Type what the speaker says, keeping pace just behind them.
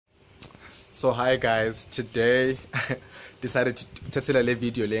So hi guys, today decided to take a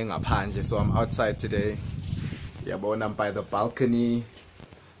video laying ngaphandle. So I'm outside today. Yeah, but I'm by the balcony.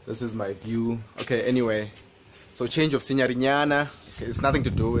 This is my view. Okay, anyway. So change of scenery nyana. Okay, it's nothing to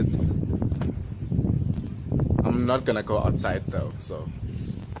do with, I'm not gonna go outside though, so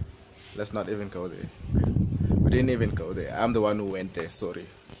let's not even go there. We didn't even go there. I'm the one who went there. Sorry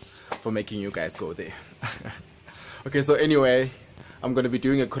for making you guys go there. Okay, so anyway, I'm gonna be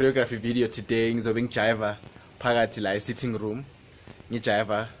doing a choreography video today. Ngizobing jiva phakathi la sitting room.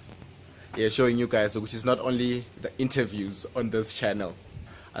 Ngijiva, yeah, showing you guys which is not only the interviews on this channel.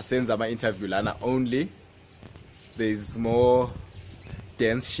 I send my interview lana only. There's more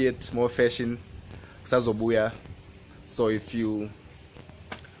dance shit, more fashion. Sazobuya. So if you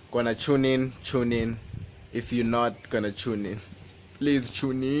gonna tune in, tune in. If you're not gonna tune in, please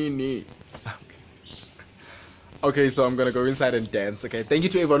tune in. Okay, so I'm gonna go inside and dance. Okay, thank you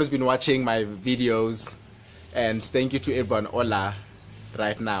to everyone who's been watching my videos, and thank you to everyone Ola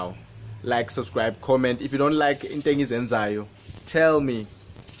right now. Like, subscribe, comment. If you don't like Intengi Zenzayo, tell me.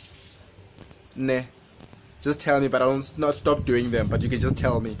 Ne, just tell me, but I will not stop doing them. But you can just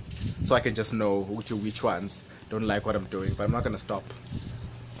tell me, so I can just know which ones don't like what I'm doing. But I'm not gonna stop.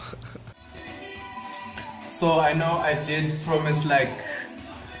 So I know I did promise like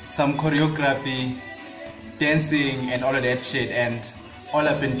some choreography, dancing and all of that shit, and all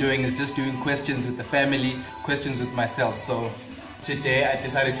I've been doing is just doing questions with the family, questions with myself. So today I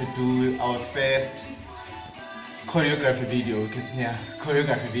decided to do our first choreography video. Yeah,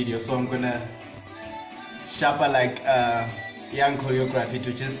 choreography video. So I'm gonna sharper like young choreography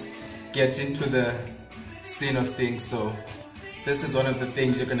to just get into the scene of things. So this is one of the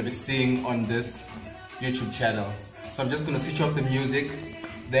things you're gonna be seeing on this YouTube channel. So I'm just gonna switch off the music,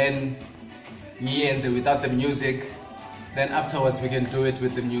 then me and without the music, then afterwards we can do it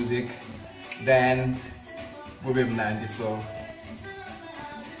with the music, then we'll be mnandi. So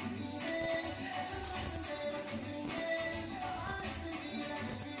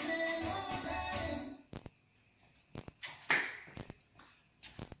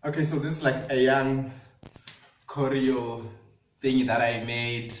okay, so this is like a young choreo thing that I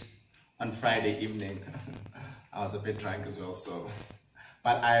made on Friday evening. I was a bit drunk as well, so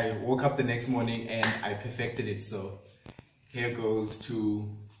but I woke up the next morning and I perfected it. So here goes to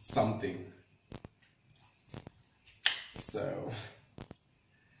something. So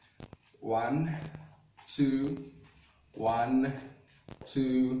 1, 2, 1,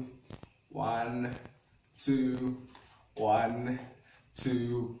 2, 1, 2, 1,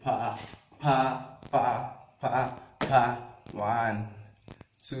 2, pa pa pa pa pa, 1,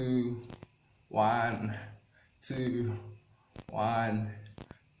 2, 1, 2, 1,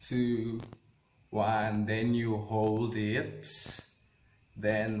 2, 1, then you hold it,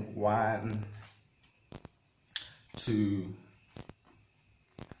 then 1, 2,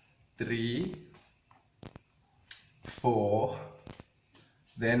 3, 4,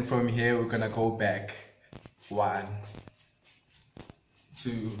 then from here we're gonna go back, 1,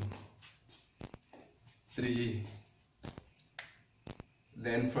 2, 3,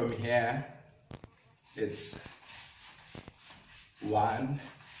 then from here it's 1,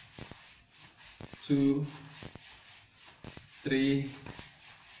 2, 3,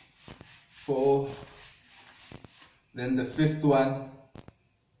 4, then the fifth one,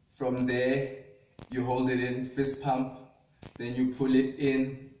 from there you hold it in, fist pump, then you pull it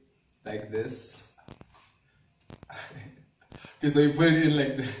in like this. Okay, so you put it in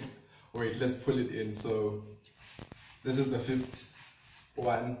like this. Wait, let's pull it in. So this is the fifth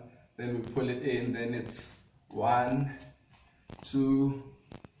one, then we pull it in, then it's 1, 2,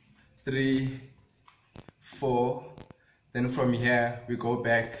 3, 4, then from here we go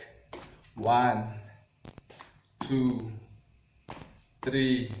back, 1, 2,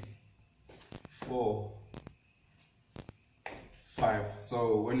 3, 4, 5.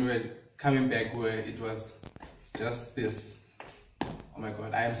 So when we were coming back, where it was just this. Oh my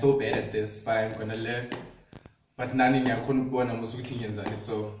god, I am so bad at this, but I'm gonna learn. But nani ngiyakhona ukubona musukuthi ngiyenzani.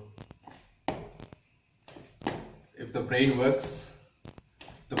 So if the brain works,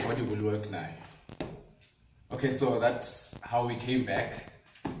 the body will work now. Okay, so that's how we came back.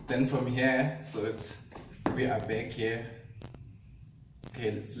 Then from here, so it's, we are back here.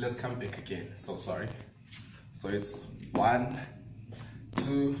 Okay, let's come back again. So sorry. So it's 1,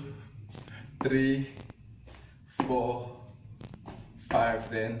 2, 3, 4, 5,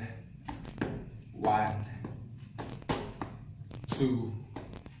 then 1, 2,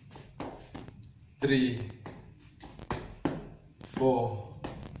 3, 4,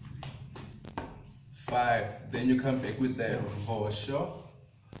 5, then you come back with the rosho,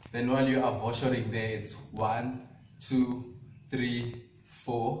 Then while you are voshering there, it's 1, 2, 3,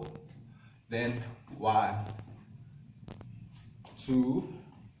 4. Then 1, 2,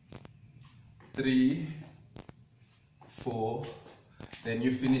 3, 4. Then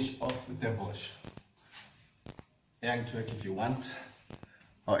you finish off with the vosh. Young twerk if you want,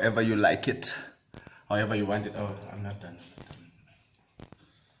 however you like it, however you want it. Oh, I'm not done.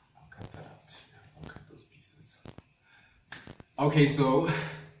 I'll cut that out. I'll cut those pieces. Okay, so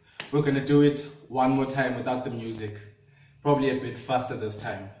we're gonna do it one more time without the music. Probably a bit faster this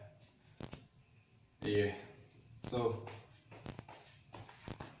time. Yeah. So,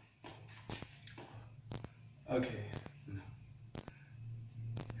 okay.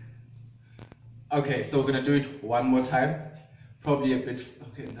 Okay, so we're gonna do it one more time. Probably a bit,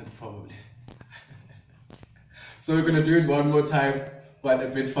 okay, not probably. So we're gonna do it one more time, but a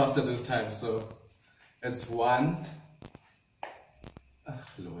bit faster this time. So it's 1. Oh,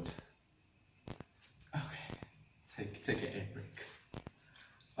 Lord. Okay, take an air break.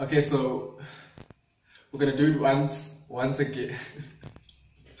 Okay, so we're gonna do it once again.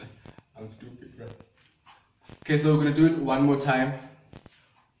 I'm stupid, bro. Okay, so we're gonna do it one more time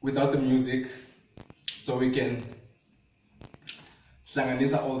without the music, so we can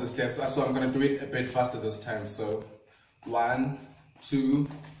hlanganisa all the steps. So I'm gonna do it a bit faster this time. So 1, 2,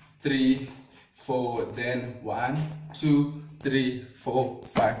 3, 4, then 1, 2, 3, 4,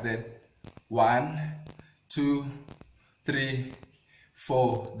 5, then 1, 2, 3,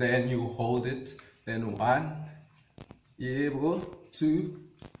 4, then you hold it, then 1, 2,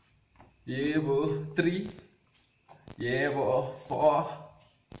 3,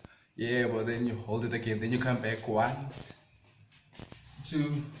 4, then you hold it again, then you come back 1,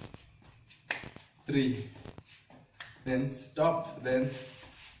 2, 3, then stop, then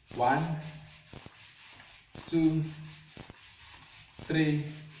 1, 2, 3,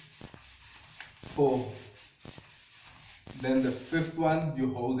 4. Then the fifth one,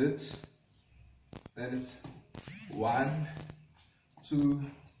 you hold it. Then it's 1, 2,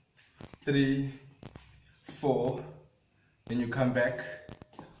 3, 4. Then you come back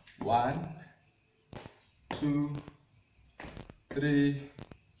 1, 2, 3,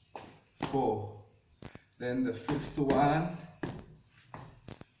 4. Then the fifth one,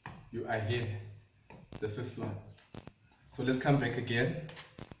 you are here. The fifth one. So let's come back again.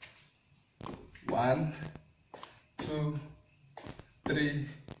 1, 2, 3,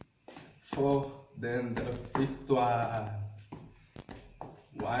 4. Then the fifth one.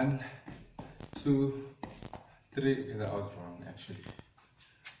 1, 2, 3. Okay, that was wrong actually.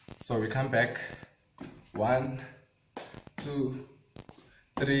 So we come back. 1, 2,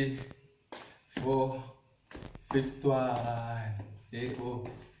 3, 4. Fifth one.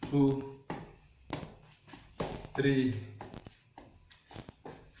 2, 3,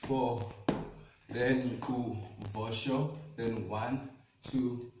 4. Then you do vosho. Then 1,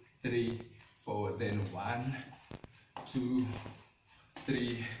 2, 3, 4. Then 1, 2,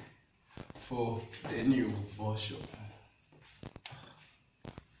 3, 4. Then you vosho.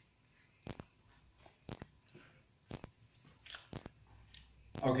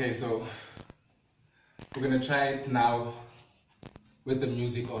 Okay, so we're gonna try it now with the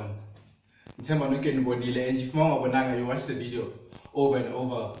music on. And if you watch the video over and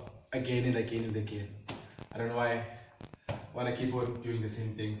over again and again and again. I don't know why I want to keep on doing the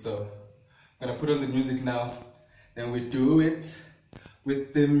same thing. So I'm gonna put on the music now, and we do it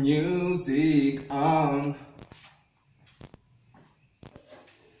with the music on.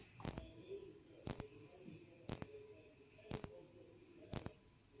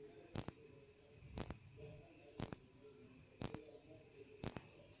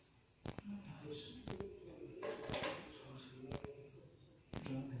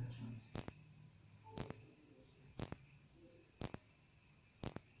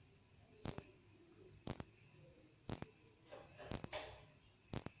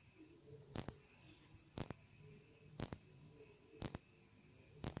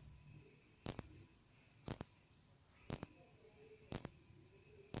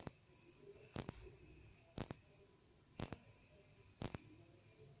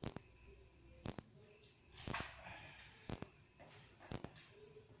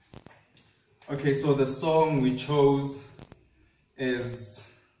 Okay, so the song we chose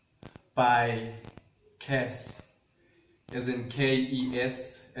is by Kes, as in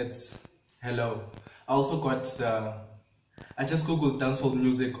K-E-S, it's Hello. I also got I just googled dancehall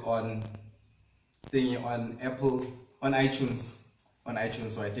music on Apple, on iTunes,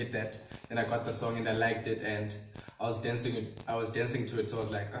 so I did that, and I got the song and I liked it, and I was dancing to it, so I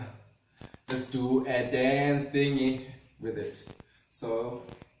was like, let's do a dance thingy with it. So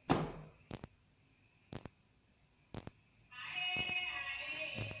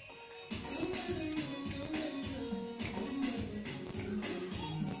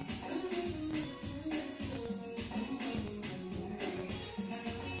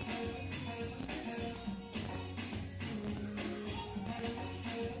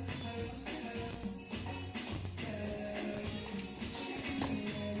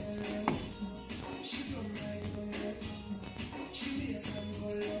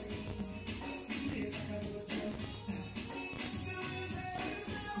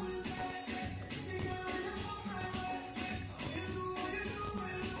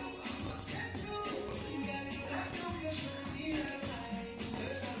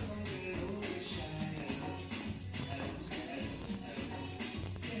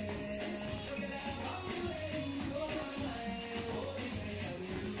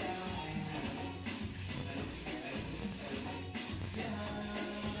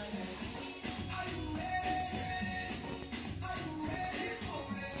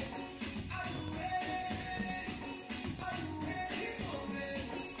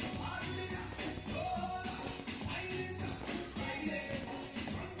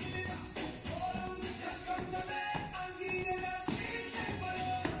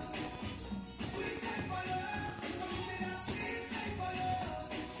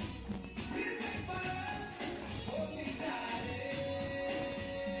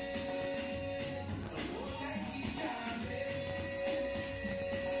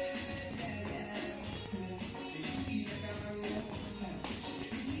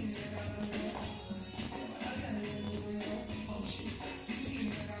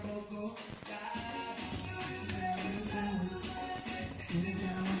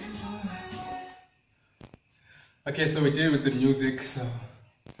Okay, so we did it with the music, so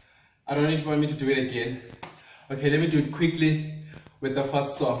I don't know if you want me to do it again. Okay, let me do it quickly with the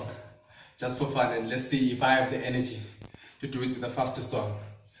first song, just for fun, and let's see if I have the energy to do it with the faster song.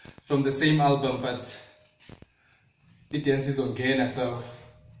 From the same album, but the dance is on Ghana, so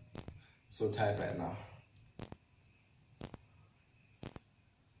tired right now.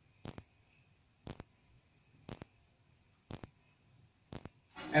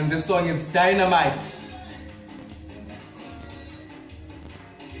 And this song is Dynamite.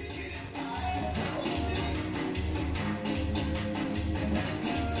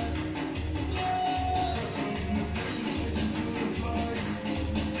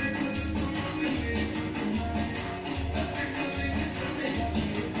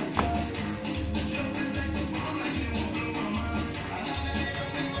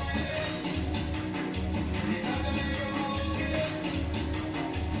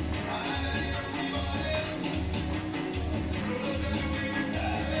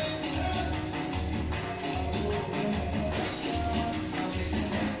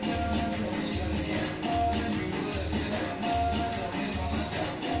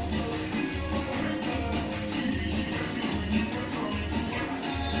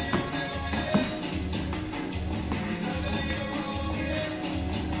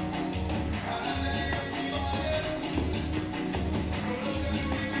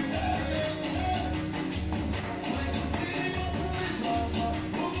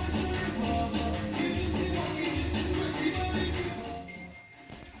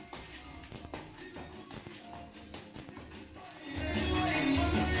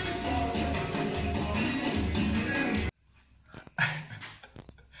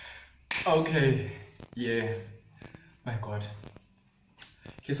 Okay, yeah, my God.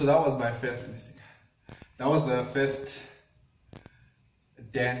 Okay, so that was my first, let me see. That was the first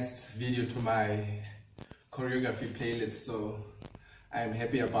dance video to my choreography playlist, so I'm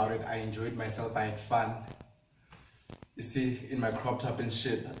happy about it. I enjoyed myself, I had fun. You see, in my crop top and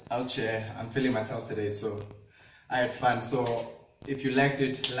shit out here, I'm feeling myself today, so I had fun. So if you liked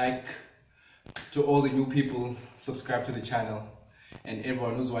it, like, to all the new people, subscribe to the channel. And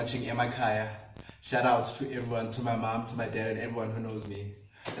everyone who's watching Emakaya, shout out to everyone, to my mom, to my dad, and everyone who knows me.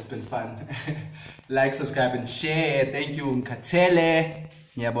 It's been fun. Like, subscribe, and share. Thank you, Mkatele.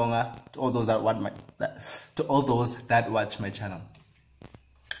 Nyabonga, to all those that watch my channel.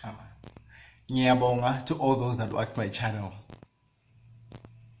 Nyabonga, to all those that watch my channel.